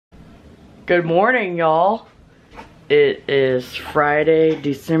Good morning, y'all. It is Friday,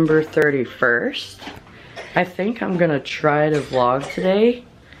 December 31st. I think I'm gonna try to vlog today.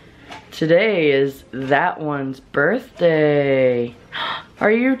 Today is that one's birthday. Are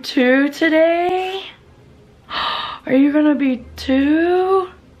you 2 today? Are you gonna be 2?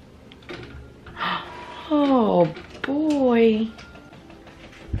 Oh boy.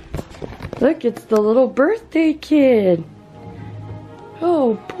 Look, it's the little birthday kid.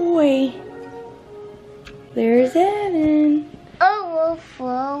 Oh boy. There's Evan. Oh,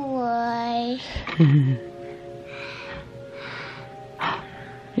 boy.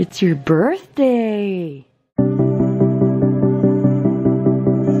 It's your birthday.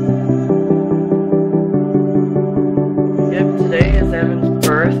 Yep, today is Evan's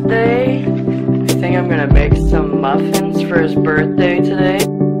birthday. I think I'm gonna make some muffins for his birthday today.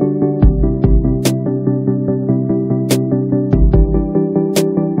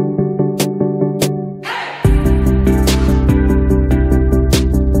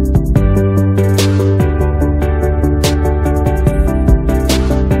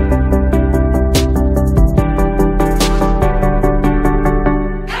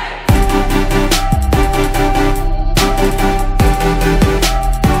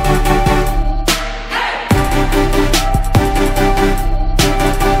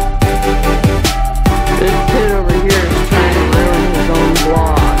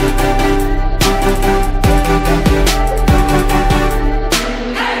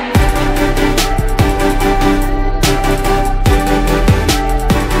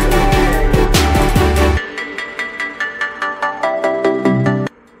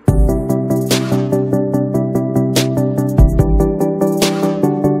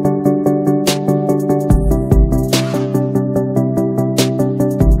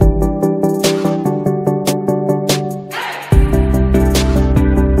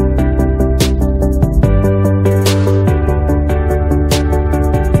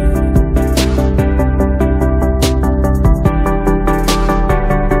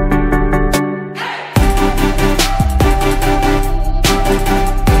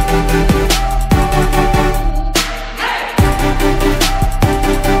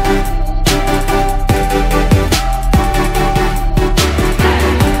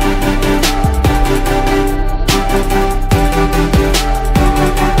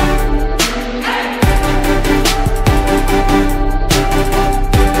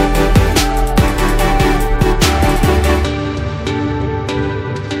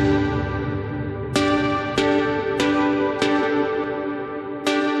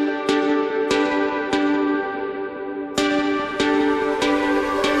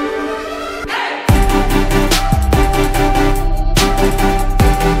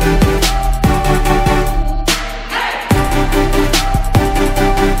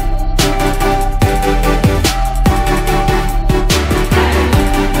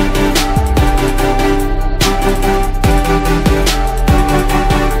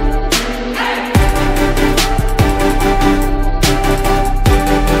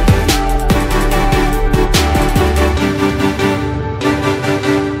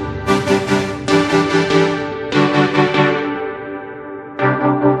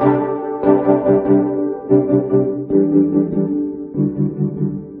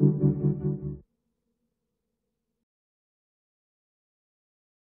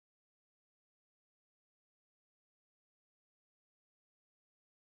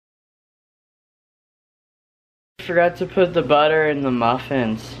 Forgot to put the butter in the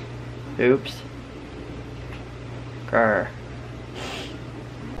muffins. Oops. Grr.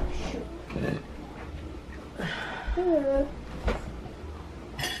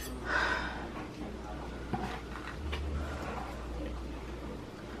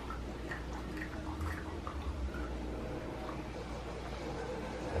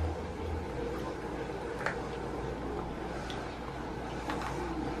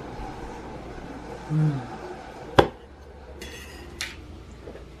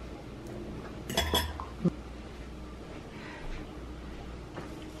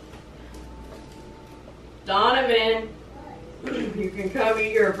 Donovan, you can come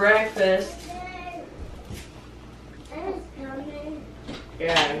eat your breakfast.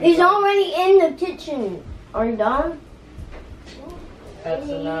 Yeah. He's already in the kitchen. Are you done? That's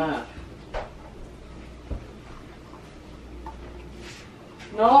enough.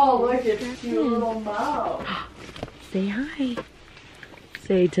 No, look, it's your little mouth. Say hi.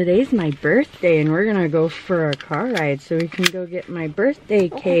 Say, today's my birthday and we're gonna go for a car ride so we can go get my birthday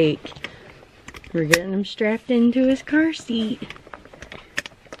cake. We're getting him strapped into his car seat.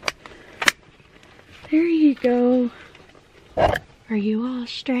 There you go. Are you all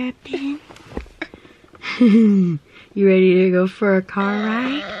strapped in? You ready to go for a car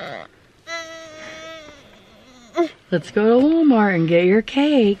ride? Let's go to Walmart and get your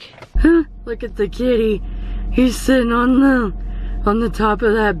cake. Huh? Look at the kitty. He's sitting on the top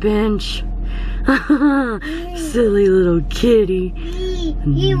of that bench. Silly little kitty.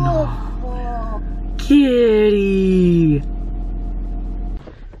 He will fall. Kitty.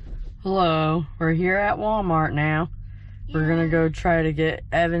 Hello, we're here at Walmart now. We're gonna go try to get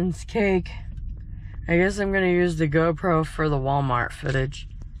Evan's cake. I guess I'm gonna use the GoPro for the Walmart footage.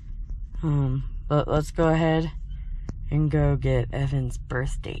 But let's go ahead and go get Evan's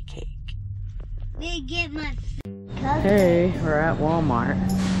birthday cake. Get my Hey, we're at Walmart.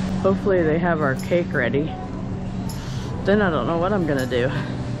 Hopefully they have our cake ready. Then I don't know what I'm gonna do.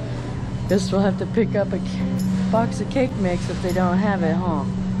 Guess we'll have to pick up a box of cake mix if they don't have it, huh?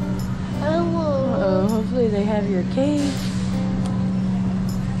 Uh-oh, hopefully they have your cake.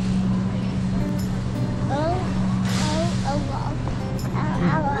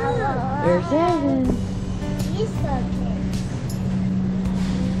 There's Evan. He's so cute.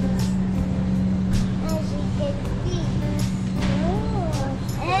 As you can see.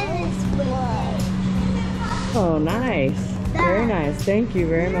 And it's birthday. Oh, nice. Very nice. Thank you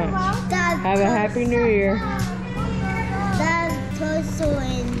very much. Have a happy new year. That's toaster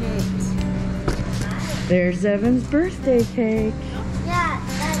in it. There's Evan's birthday cake. Yeah,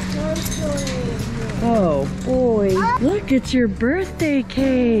 that's toaster in it. Oh boy. Look, it's your birthday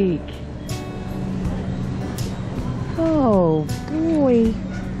cake. Oh boy.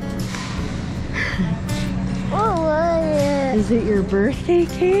 Oh, what Is it your birthday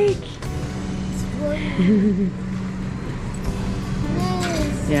cake?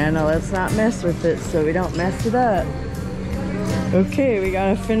 Yeah, no, let's not mess with it so we don't mess it up. Okay, we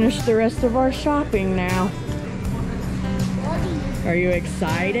gotta finish the rest of our shopping now. Are you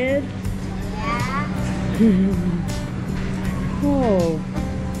excited? Yeah. Oh.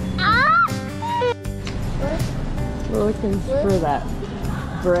 We're looking for that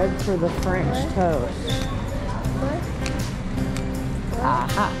bread for the French toast.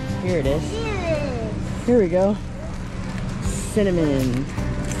 Aha, here it is. Here we go. Cinnamon.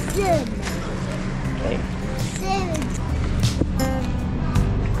 Okay.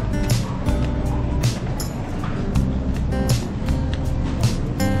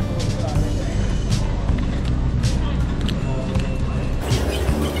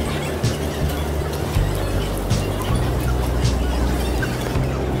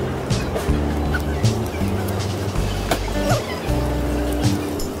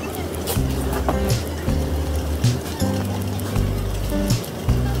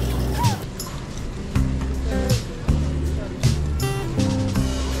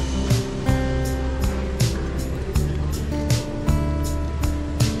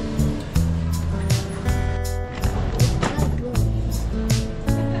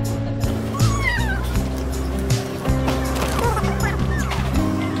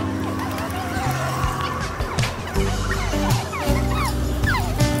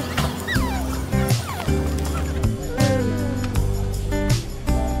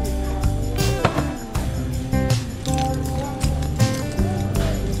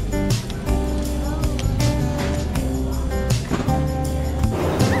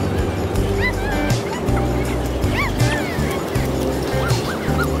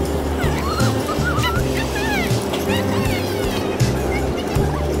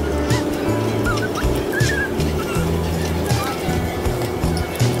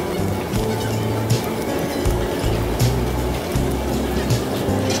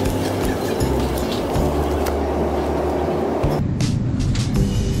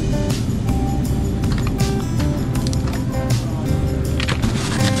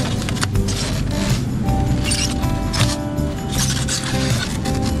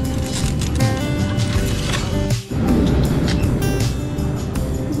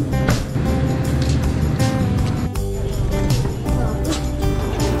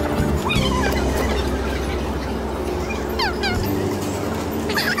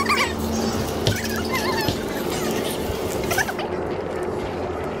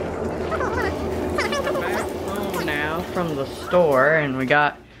 From the store, and we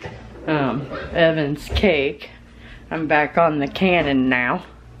got Evan's cake. I'm back on the cannon now.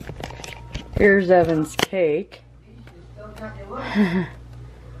 Here's Evan's cake.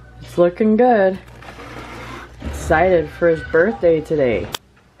 It's looking good. Excited for his birthday today.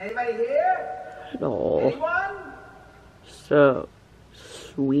 Anybody here? Oh, Anyone? so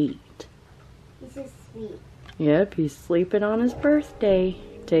sweet. This is sweet. Yep, he's sleeping on his birthday,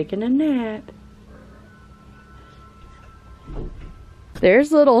 taking a nap.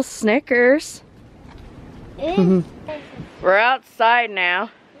 There's little Snickers. Eh? We're outside now.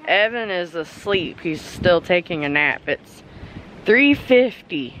 Evan is asleep. He's still taking a nap. It's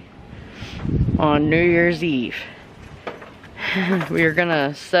 3:50 on New Year's Eve. We're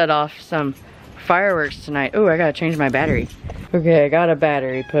gonna set off some fireworks tonight. Oh, I gotta change my battery. Okay, I got a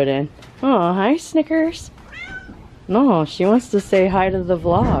battery put in. Oh, hi Snickers. No, she wants to say hi to the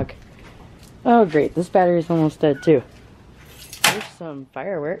vlog. Oh great, this battery's almost dead too. There's some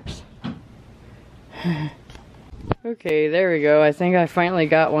fireworks. Okay, there we go. I think I finally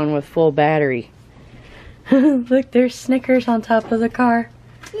got one with full battery. Look, there's Snickers on top of the car.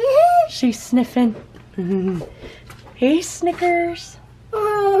 She's sniffing. Hey, Snickers.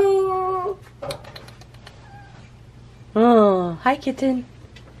 Oh, hi, kitten.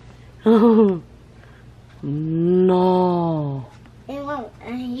 Oh, no. Hey, Mom,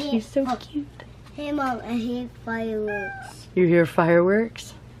 I hear. She's so cute. Hey, Mom, I hear fireworks. You hear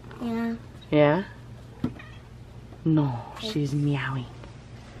fireworks? Yeah. Yeah? No, she's meowing.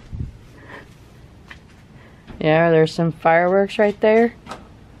 Yeah, there's some fireworks right there.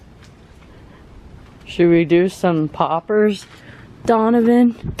 Should we do some poppers,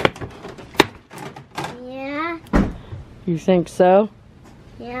 Donovan? Yeah. You think so?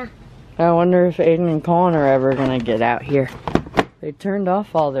 Yeah. I wonder if Aiden and Colin are ever gonna get out here. They turned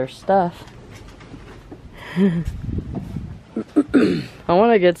off all their stuff. I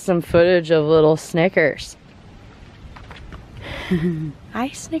want to get some footage of little Snickers. Hi,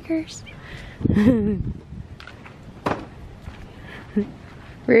 Snickers.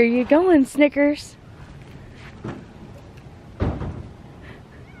 Where are you going, Snickers?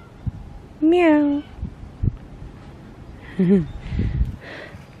 Meow.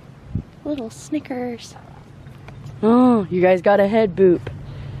 Little Snickers. Oh, you guys got a head boop.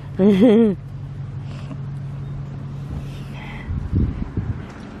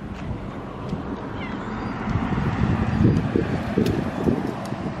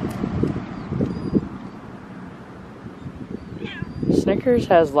 Snickers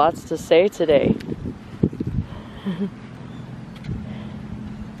has lots to say today.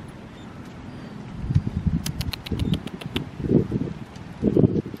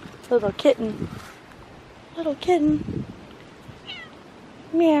 Little kitten. Little kitten.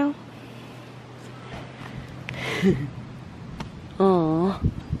 Meow. Aww.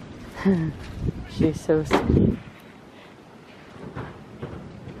 She's so sweet.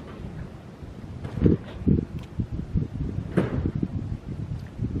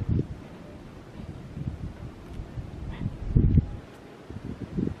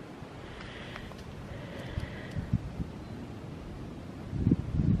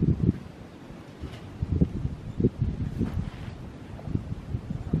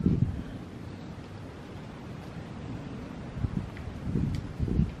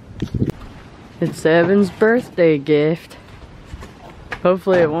 It's Evan's birthday gift.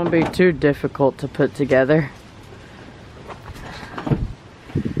 Hopefully it won't be too difficult to put together.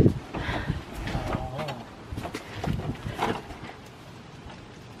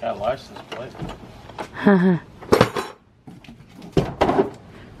 Got a license plate.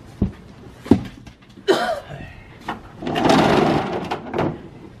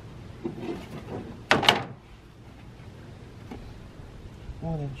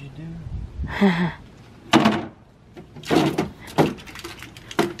 What did you do? I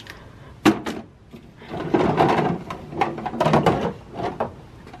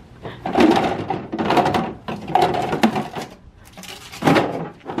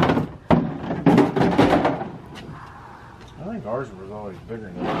think ours was always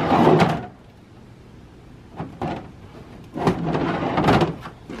bigger than that.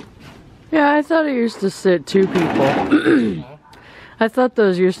 Yeah, I thought it used to sit 2 people. I thought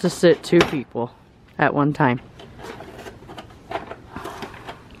those used to sit 2 people at one time.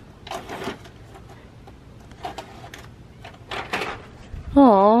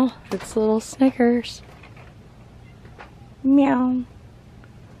 Aw, it's little Snickers. Meow.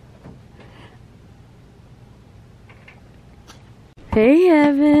 Hey,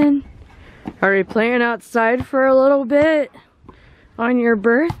 Evan. Are we playing outside for a little bit on your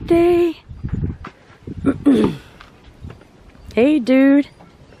birthday? Hey, dude.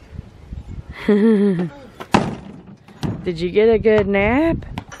 Did you get a good nap?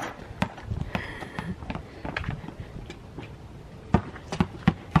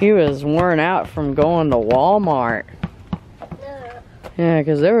 He was worn out from going to Walmart. Yeah,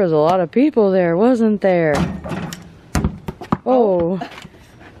 because there was a lot of people there, wasn't there? Oh.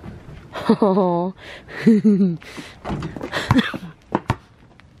 Oh.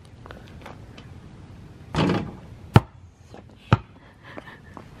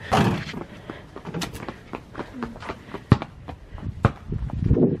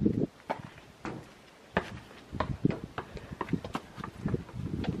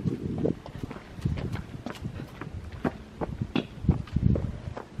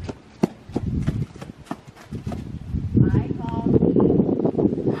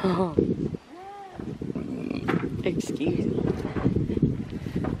 Oh. Excuse me.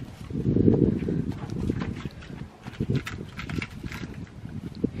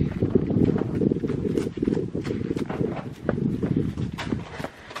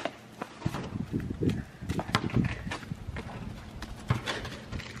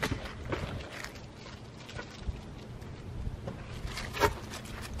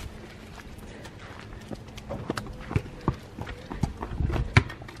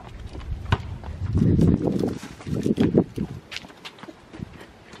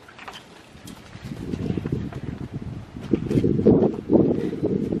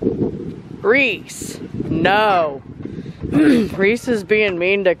 Reese, no. Reese is being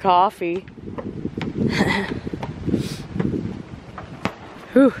mean to coffee.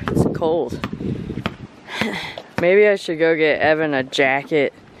 Whew, it's cold. Maybe I should go get Evan a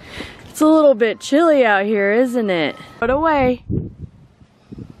jacket. It's a little bit chilly out here, isn't it? Put away.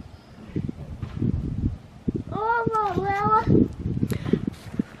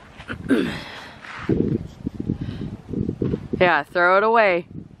 Yeah, throw it away.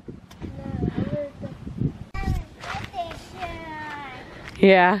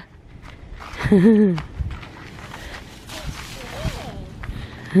 Yeah.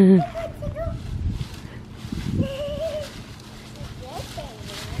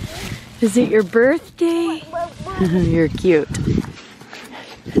 Is it your birthday? You're cute.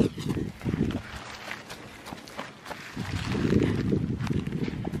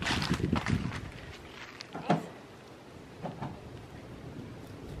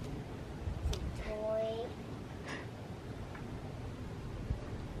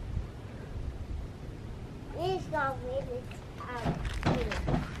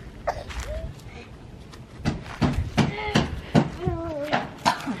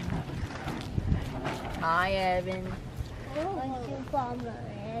 Hi, Evan.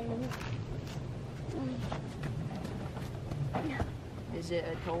 Is it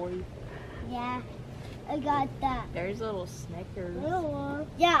a toy? Yeah, I got that. There's little Snickers.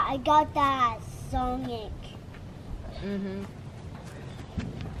 Yeah, I got that Sonic. Mm-hmm.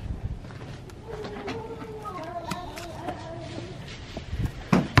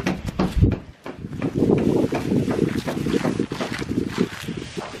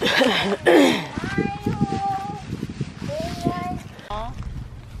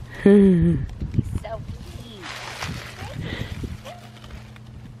 So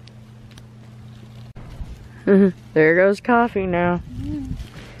cute. There goes coffee now.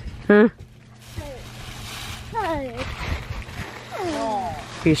 Huh?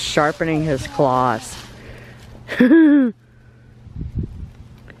 He's sharpening his claws.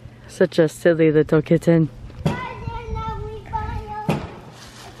 Such a silly little kitten.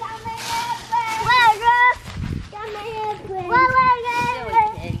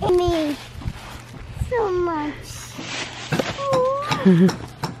 Me so much.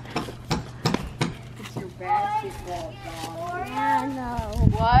 It's your basketball ball. Yeah, I know.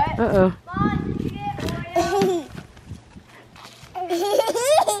 What? Uh-oh.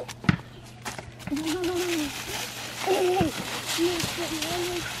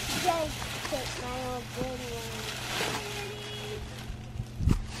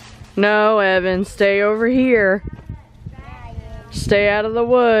 No, Evan, stay over here. Stay out of the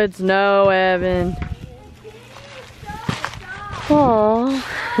woods. No, Evan. Aww.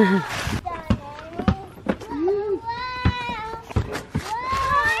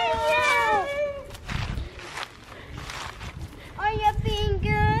 Are you being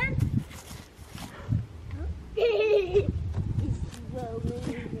good?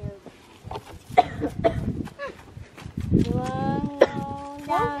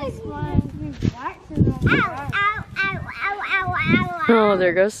 Oh,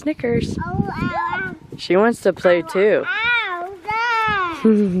 there goes Snickers. She wants to play too.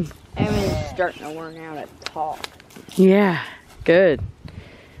 Evan's starting to learn how to talk. Yeah, good.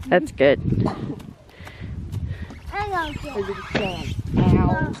 That's good.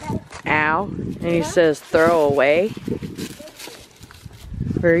 Ow. Ow. And he says throw away.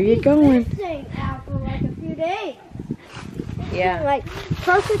 Where are you going? Out for like a few days. Yeah, Like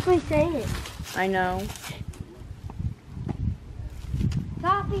perfectly saying it. I know.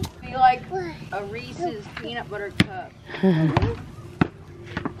 Coffee. Be like a Reese's peanut butter cup.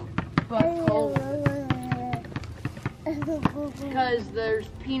 But cold. Because there's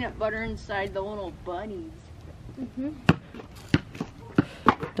peanut butter inside the little bunnies.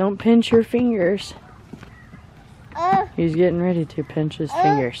 Don't pinch your fingers. He's getting ready to pinch his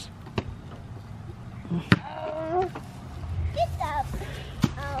fingers. Get up.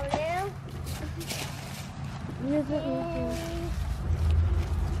 Oh, now.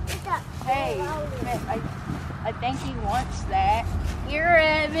 Hey, I think he wants that. Here,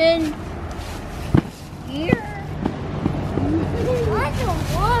 Evan. Here. I don't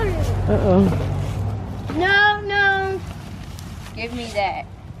want it. Uh-oh. No, no. Give me that.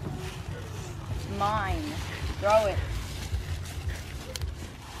 It's mine. Throw it.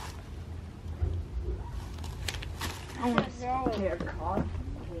 I want to throw it. Here, God.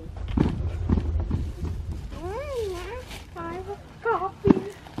 Coffee.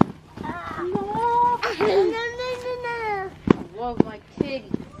 No. I love my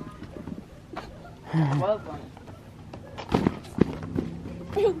kitty. I love them.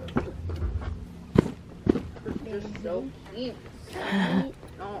 They're so cute.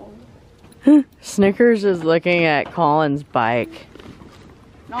 Oh, Snickers is looking at Colin's bike.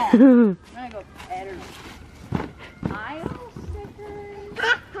 no. I'm gonna go pet her. Hi, Snickers.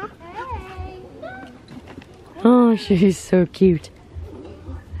 Hey. Oh, she's so cute.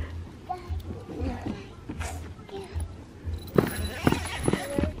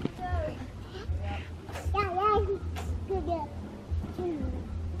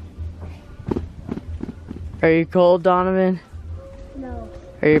 Are you cold, Donovan? No.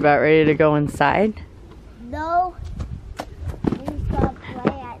 Are you about ready to go inside? No. We gotta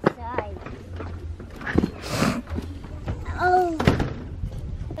play outside. Oh.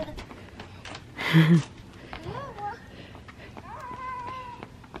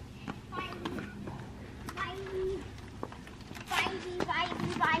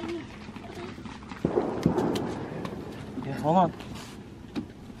 Yeah, hold on.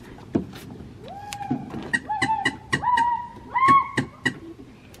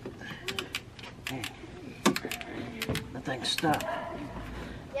 That thing's stuck.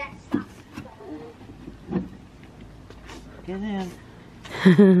 Yes. Get in.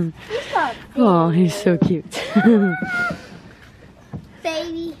 He's got Oh, he's so cute.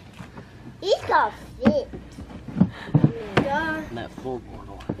 baby. He's got fit. Yeah. And that floorboard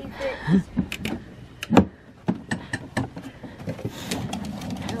on. He fits.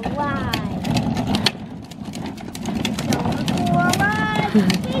 Ride. He's going for a ride.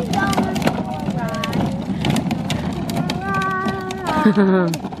 He's going for a ride.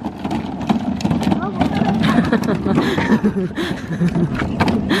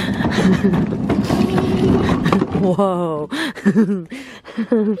 Whoa.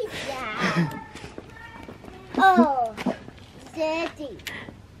 Yeah. Oh, Daddy.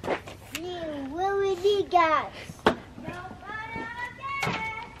 What would he got?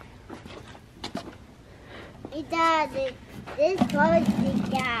 He does it. This was the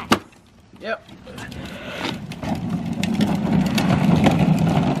gas. Yep.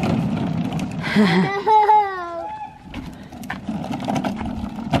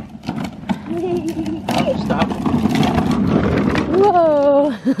 Stop.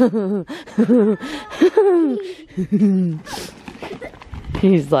 Whoa.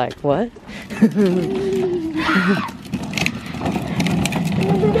 He's like, what?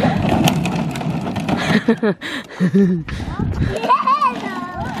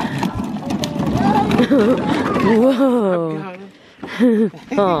 Whoa.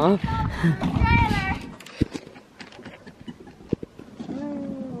 Aw.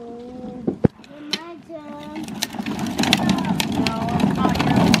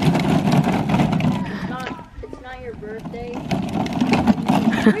 It's not your birthday.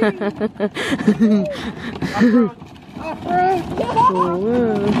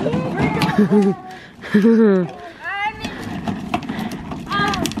 Run!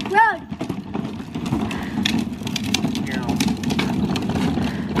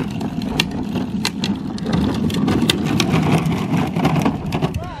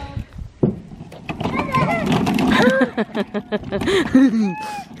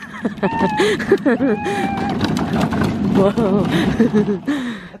 Whoa.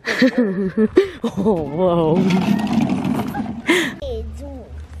 Oh, whoa.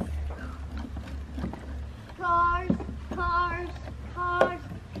 Cars, cars, cars.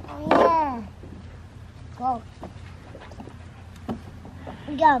 Yeah. Go.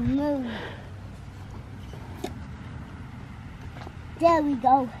 We gotta move. There we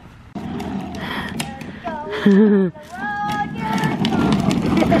go.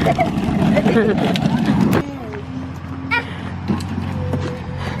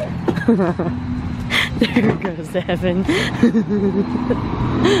 There goes Evan.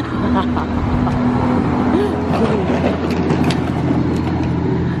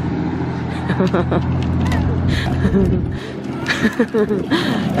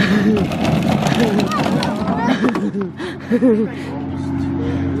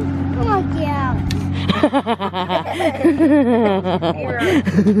 Come on, get out.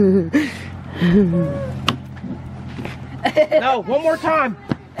 No, one more time.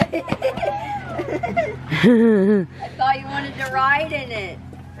 I thought you wanted to ride in it.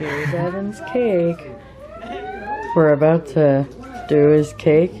 Here's Evan's cake. We're about to do his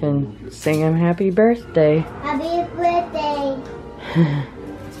cake and sing him happy birthday. Happy birthday.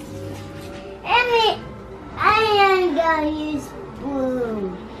 I am gonna use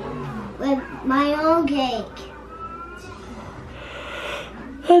spoon with my own cake.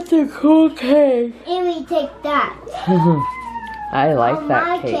 That's a cool cake. And we take that. I like on that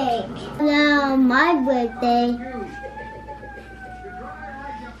my cake. Now my birthday.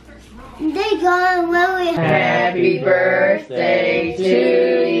 They gone when we Happy birthday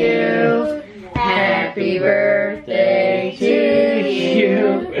to you. Happy birthday to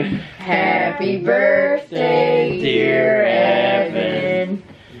you. Happy birthday, dear Evan.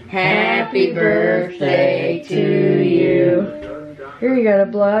 Happy birthday to you. Here, you gotta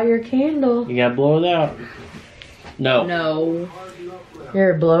blow out your candle. You gotta blow it out. No. No.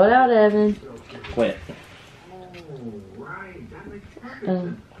 Here, blow it out, Evan. Quit.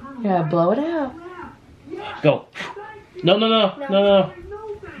 Yeah, blow it out. Go. No, no, no, no, no.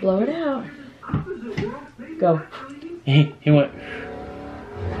 Blow it out. Go. He went.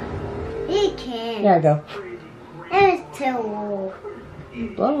 He can't. Yeah, go. It's too old.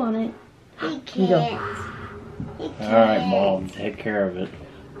 Blow on it. He You can't. go. He can't. All right, Mom, take care of it.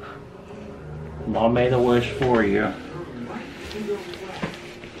 Mom made a wish for you.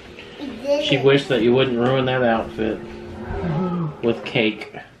 He did She it. wished that you wouldn't ruin that outfit with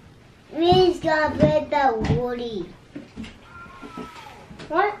cake. He's gonna put that Woody.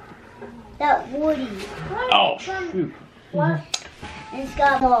 What? That Woody. Oh, shoot. What? It's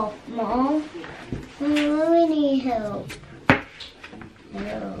got help, Mom. We need help.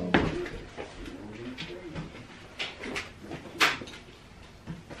 No.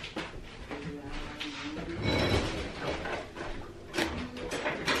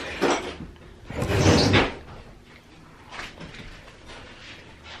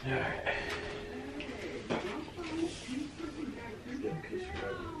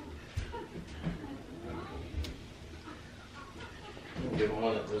 Get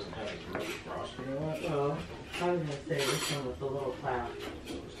one that doesn't have as much frosting on it. Oh, I was gonna say this one with a little cloud.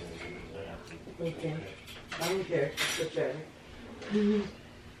 Okay. I don't care. It's better. The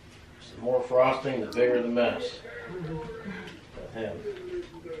more frosting, the bigger the mess. With him.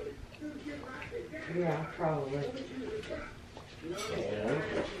 Yeah, probably. Yeah.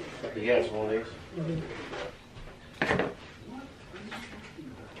 He has one of these.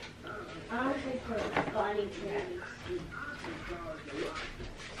 I don't think we're funny today.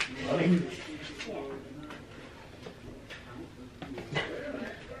 Honey.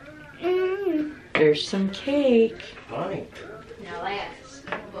 There's some cake. Honey. Now that's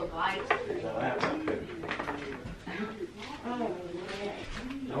the light. Now that's good.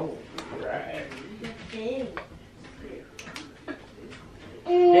 No, right.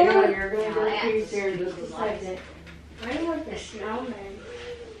 Hang on, you're gonna go pee here in just a second. I want the snowman.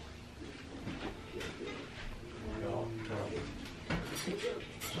 No, no.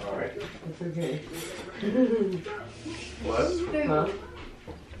 Sorry. It's okay. What? Huh?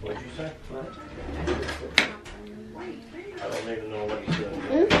 What'd you say? What? I don't even know what you said.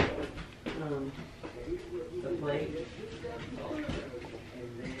 The plate.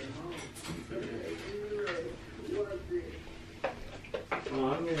 Well,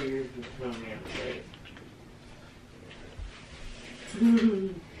 I'm gonna use the snowman plate.